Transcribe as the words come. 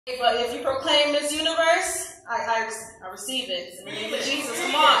But if you proclaim Miss Universe, I receive it. In the name of Jesus,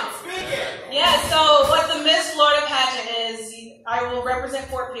 come on. Yeah, so what the Miss Florida pageant is, I will represent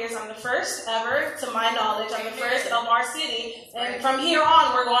Fort Pierce. I'm the first ever, to my knowledge. I'm the first of our city. And from here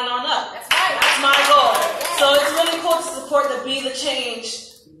on, we're going on up. That's my goal. So it's really cool to support the Be the Change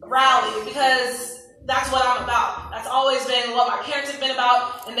rally, because that's what I'm about. That's always been what my parents have been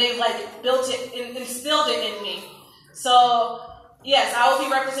about, and they've like built it, instilled it in me. So yes, I will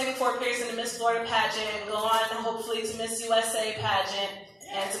be representing Fort Pierce in the Miss Florida pageant, go on hopefully to Miss USA pageant,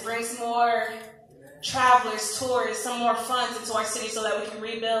 and to bring some more travelers, tourists, some more funds into our city so that we can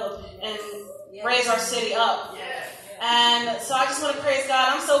rebuild and raise our city up. And so I just want to praise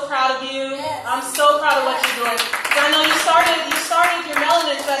God. I'm so proud of you. I'm so proud of what you're doing. Because I know you started your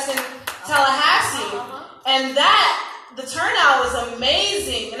Melanin Fest in Tallahassee, and the turnout was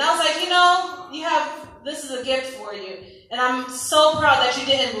amazing. And I was like, this is a gift for you. And I'm so proud that you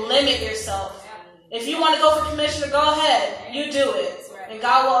didn't limit yourself. If you want to go for commissioner, go ahead. You do it. And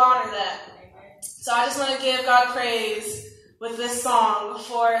God will honor that. So I just want to give God praise with this song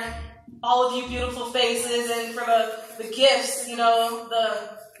for all of you beautiful faces and for the gifts, the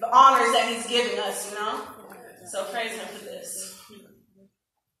honors that he's giving us, So praise him for this.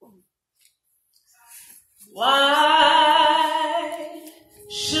 Why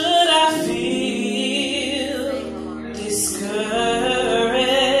should I feel discouraged?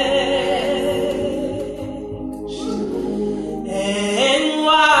 And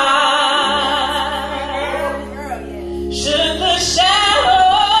why should the shadows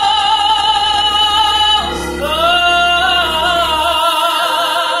fall?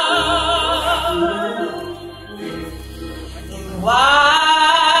 And why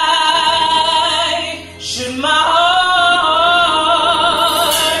should my heart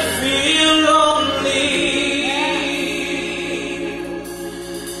feel lonely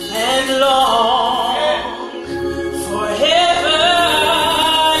and long for heaven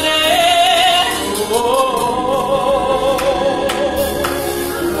and home?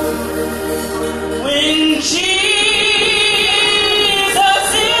 When Jesus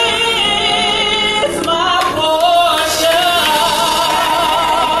is my portion,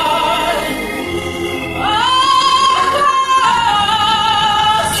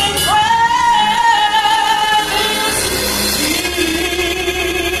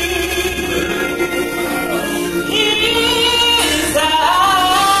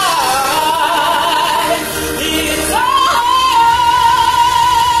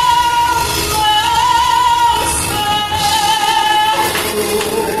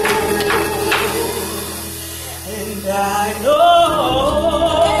 and I know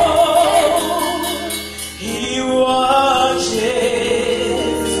he watches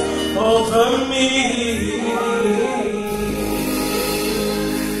over me,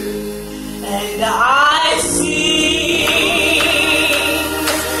 and I see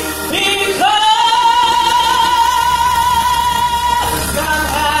because I'm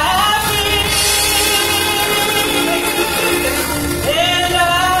happy, and I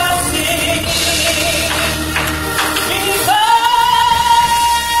sing because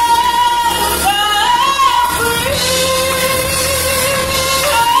I'm free.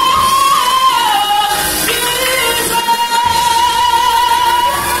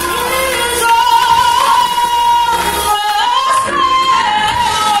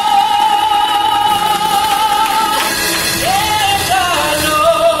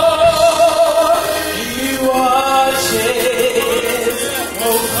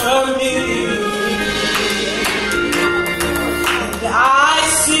 Over me, and I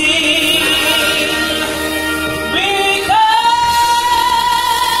see because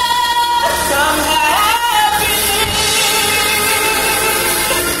I'm happy,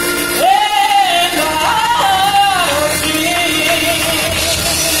 and I sing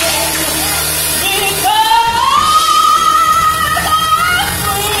because I'm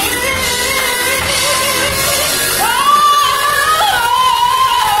free.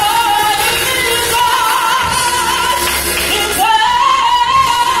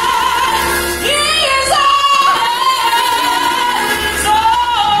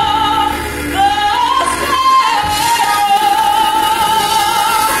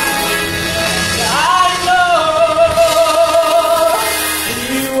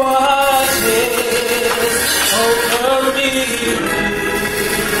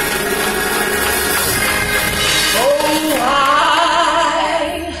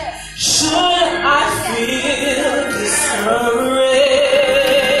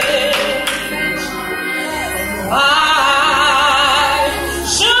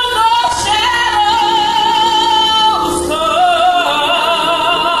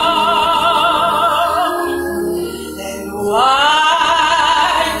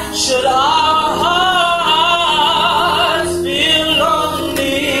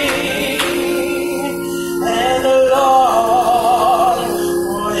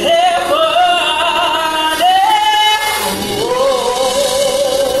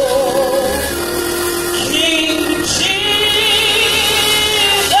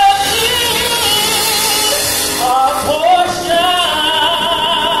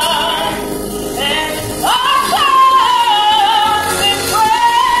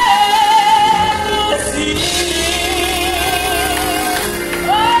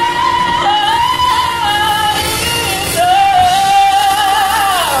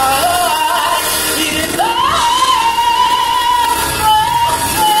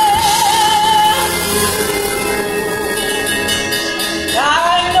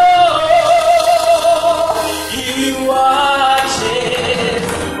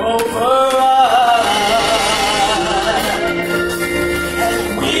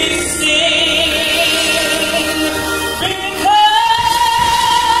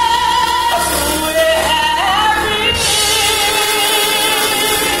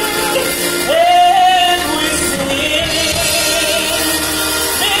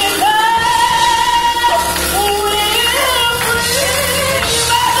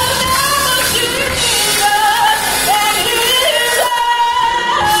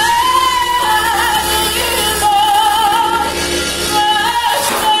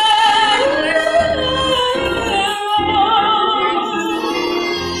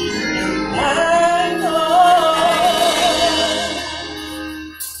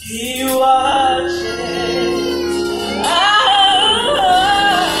 He watches.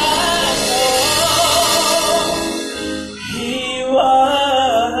 He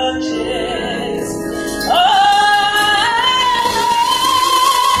watches.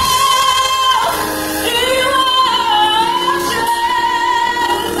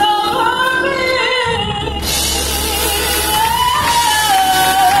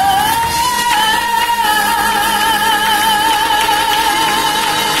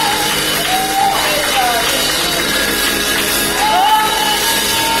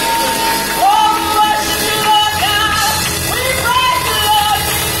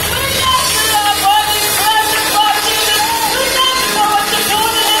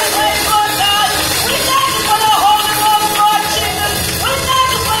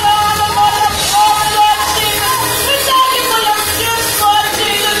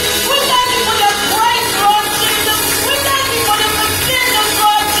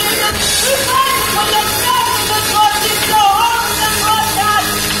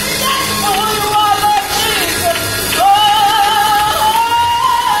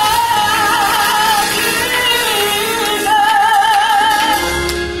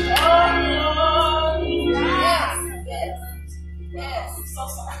 Yes. I'm so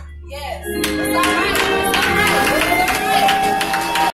sorry. Yes. It's all right.